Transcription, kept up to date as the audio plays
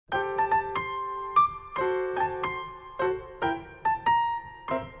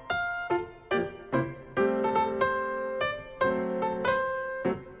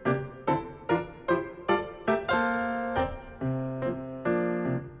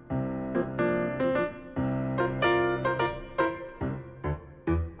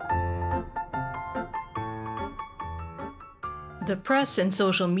The press and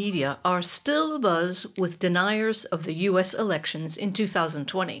social media are still abuzz with deniers of the US elections in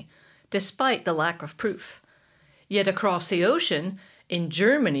 2020, despite the lack of proof. Yet across the ocean, in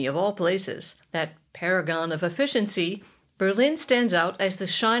Germany of all places, that paragon of efficiency, Berlin stands out as the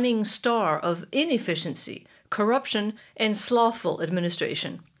shining star of inefficiency, corruption, and slothful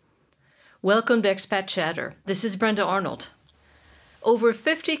administration. Welcome to Expat Chatter. This is Brenda Arnold. Over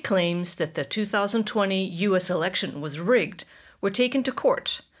 50 claims that the 2020 US election was rigged were taken to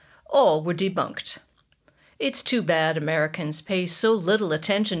court. All were debunked. It's too bad Americans pay so little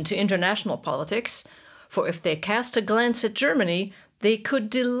attention to international politics, for if they cast a glance at Germany, they could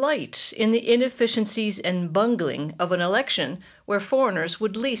delight in the inefficiencies and bungling of an election where foreigners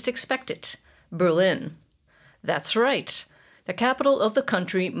would least expect it, Berlin. That's right, the capital of the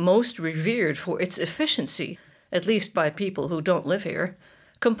country most revered for its efficiency, at least by people who don't live here,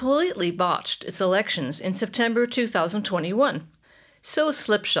 completely botched its elections in September 2021. So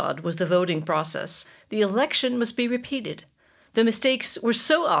slipshod was the voting process, the election must be repeated. The mistakes were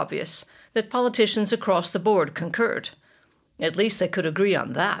so obvious that politicians across the board concurred. At least they could agree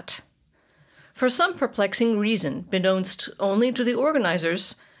on that. For some perplexing reason, beknownst only to the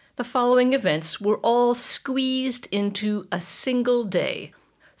organizers, the following events were all squeezed into a single day.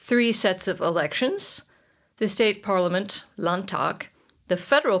 3 sets of elections, the state parliament, Landtag, the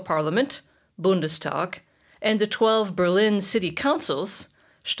federal parliament, Bundestag, and the 12 Berlin city councils,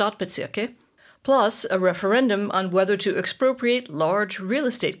 Stadtbezirke, plus a referendum on whether to expropriate large real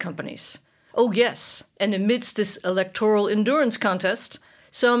estate companies. Oh yes, and amidst this electoral endurance contest,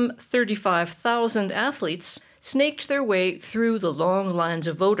 some 35,000 athletes snaked their way through the long lines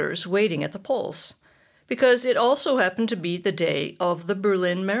of voters waiting at the polls, because it also happened to be the day of the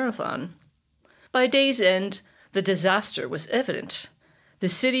Berlin Marathon. By day's end, the disaster was evident. The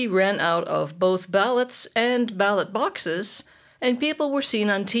city ran out of both ballots and ballot boxes, and people were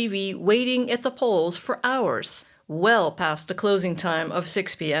seen on TV waiting at the polls for hours, well past the closing time of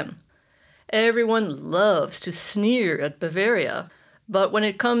 6 p.m. Everyone loves to sneer at Bavaria, but when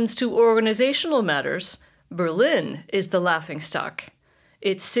it comes to organizational matters, Berlin is the laughingstock.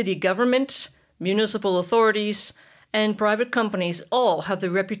 Its city government, municipal authorities, and private companies all have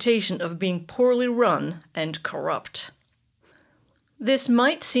the reputation of being poorly run and corrupt. This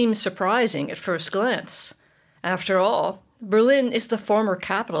might seem surprising at first glance. After all, Berlin is the former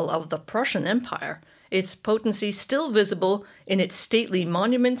capital of the Prussian Empire, its potency still visible in its stately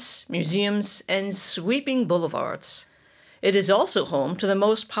monuments, museums, and sweeping boulevards. It is also home to the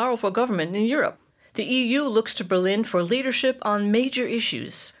most powerful government in Europe. The EU looks to Berlin for leadership on major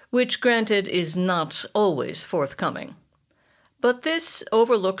issues, which granted is not always forthcoming. But this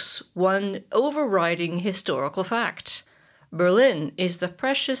overlooks one overriding historical fact. Berlin is the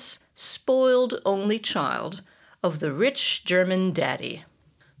precious, spoiled only child of the rich German daddy.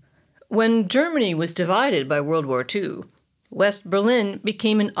 When Germany was divided by World War II, West Berlin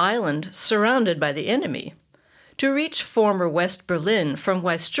became an island surrounded by the enemy. To reach former West Berlin from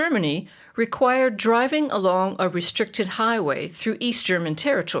West Germany required driving along a restricted highway through East German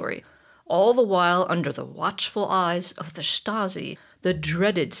territory, all the while under the watchful eyes of the Stasi, the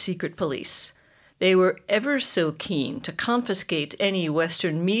dreaded secret police. They were ever so keen to confiscate any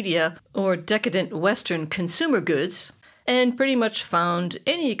Western media or decadent Western consumer goods, and pretty much found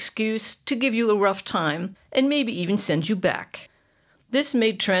any excuse to give you a rough time and maybe even send you back. This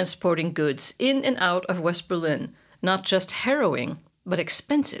made transporting goods in and out of West Berlin not just harrowing, but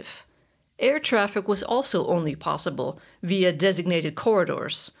expensive. Air traffic was also only possible via designated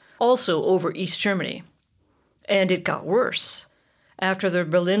corridors, also over East Germany. And it got worse. After the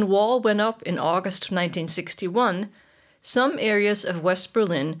Berlin Wall went up in August 1961, some areas of West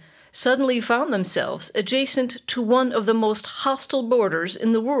Berlin suddenly found themselves adjacent to one of the most hostile borders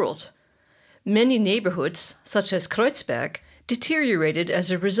in the world. Many neighborhoods, such as Kreuzberg, deteriorated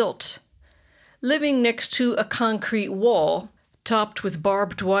as a result. Living next to a concrete wall, topped with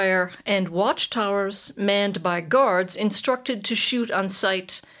barbed wire, and watchtowers manned by guards instructed to shoot on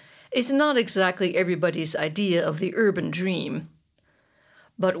sight, is not exactly everybody's idea of the urban dream.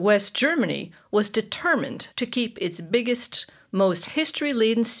 But West Germany was determined to keep its biggest, most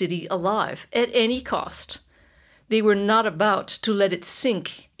history-laden city alive at any cost. They were not about to let it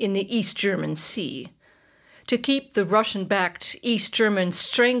sink in the East German Sea. To keep the Russian-backed East German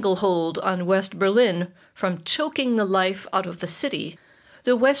stranglehold on West Berlin from choking the life out of the city,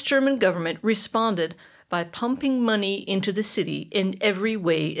 the West German government responded by pumping money into the city in every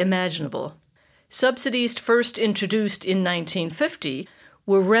way imaginable. Subsidies first introduced in 1950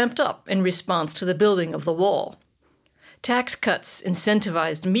 were ramped up in response to the building of the wall. Tax cuts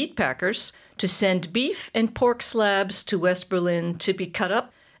incentivized meat packers to send beef and pork slabs to West Berlin to be cut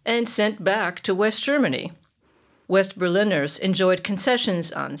up and sent back to West Germany. West Berliners enjoyed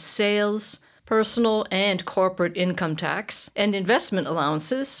concessions on sales, personal and corporate income tax, and investment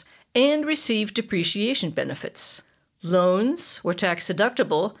allowances, and received depreciation benefits. Loans were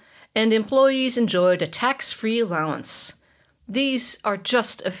tax-deductible, and employees enjoyed a tax-free allowance. These are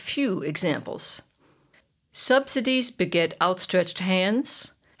just a few examples. Subsidies beget outstretched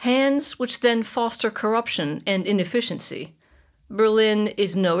hands, hands which then foster corruption and inefficiency. Berlin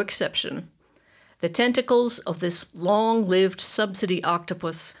is no exception. The tentacles of this long-lived subsidy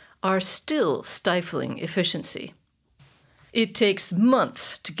octopus are still stifling efficiency. It takes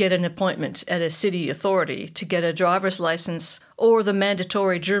months to get an appointment at a city authority, to get a driver's license or the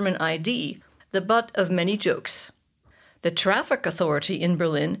mandatory German ID, the butt of many jokes. The traffic authority in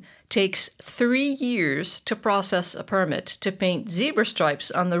Berlin takes 3 years to process a permit to paint zebra stripes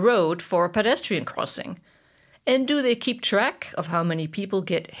on the road for a pedestrian crossing. And do they keep track of how many people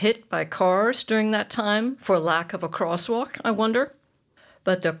get hit by cars during that time for lack of a crosswalk, I wonder?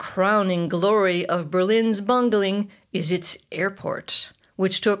 But the crowning glory of Berlin's bungling is its airport,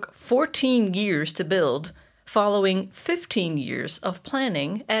 which took 14 years to build, following 15 years of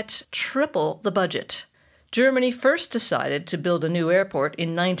planning at triple the budget. Germany first decided to build a new airport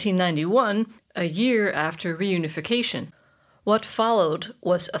in 1991, a year after reunification. What followed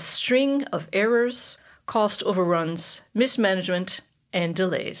was a string of errors, cost overruns, mismanagement, and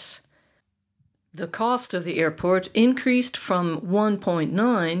delays. The cost of the airport increased from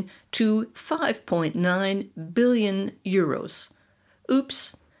 1.9 to 5.9 billion euros.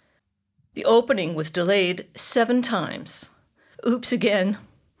 Oops. The opening was delayed 7 times. Oops again.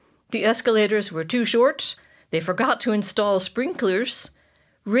 The escalators were too short. They forgot to install sprinklers.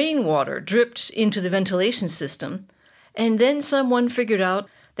 Rainwater dripped into the ventilation system. And then someone figured out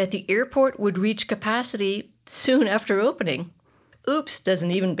that the airport would reach capacity soon after opening. Oops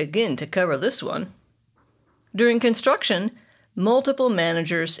doesn't even begin to cover this one. During construction, multiple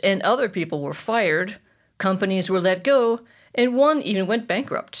managers and other people were fired, companies were let go, and one even went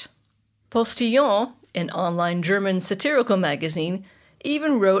bankrupt. Postillon, an online German satirical magazine,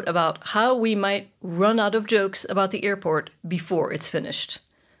 even wrote about how we might run out of jokes about the airport before it's finished.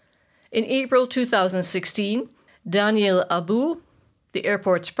 In April 2016, Daniel Abu, the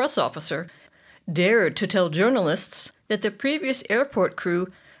airport's press officer, dared to tell journalists that the previous airport crew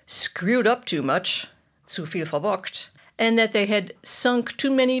screwed up too much, zu viel verbockt, and that they had sunk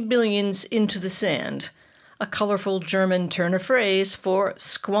too many billions into the sand, a colorful German turn of phrase for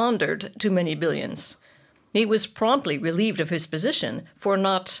squandered too many billions. He was promptly relieved of his position for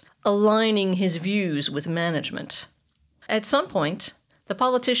not aligning his views with management. At some point, the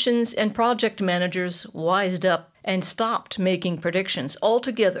politicians and project managers wised up and stopped making predictions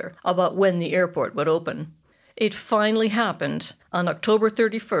altogether about when the airport would open. It finally happened on October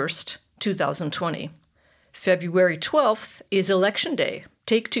 31st, 2020. February 12th is Election Day,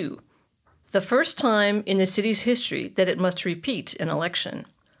 take 2. The first time in the city's history that it must repeat an election.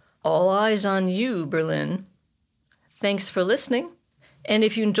 All eyes on you, Berlin. Thanks for listening. And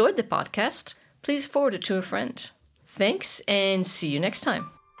if you enjoyed the podcast, please forward it to a friend. Thanks, and see you next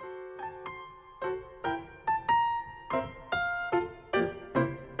time.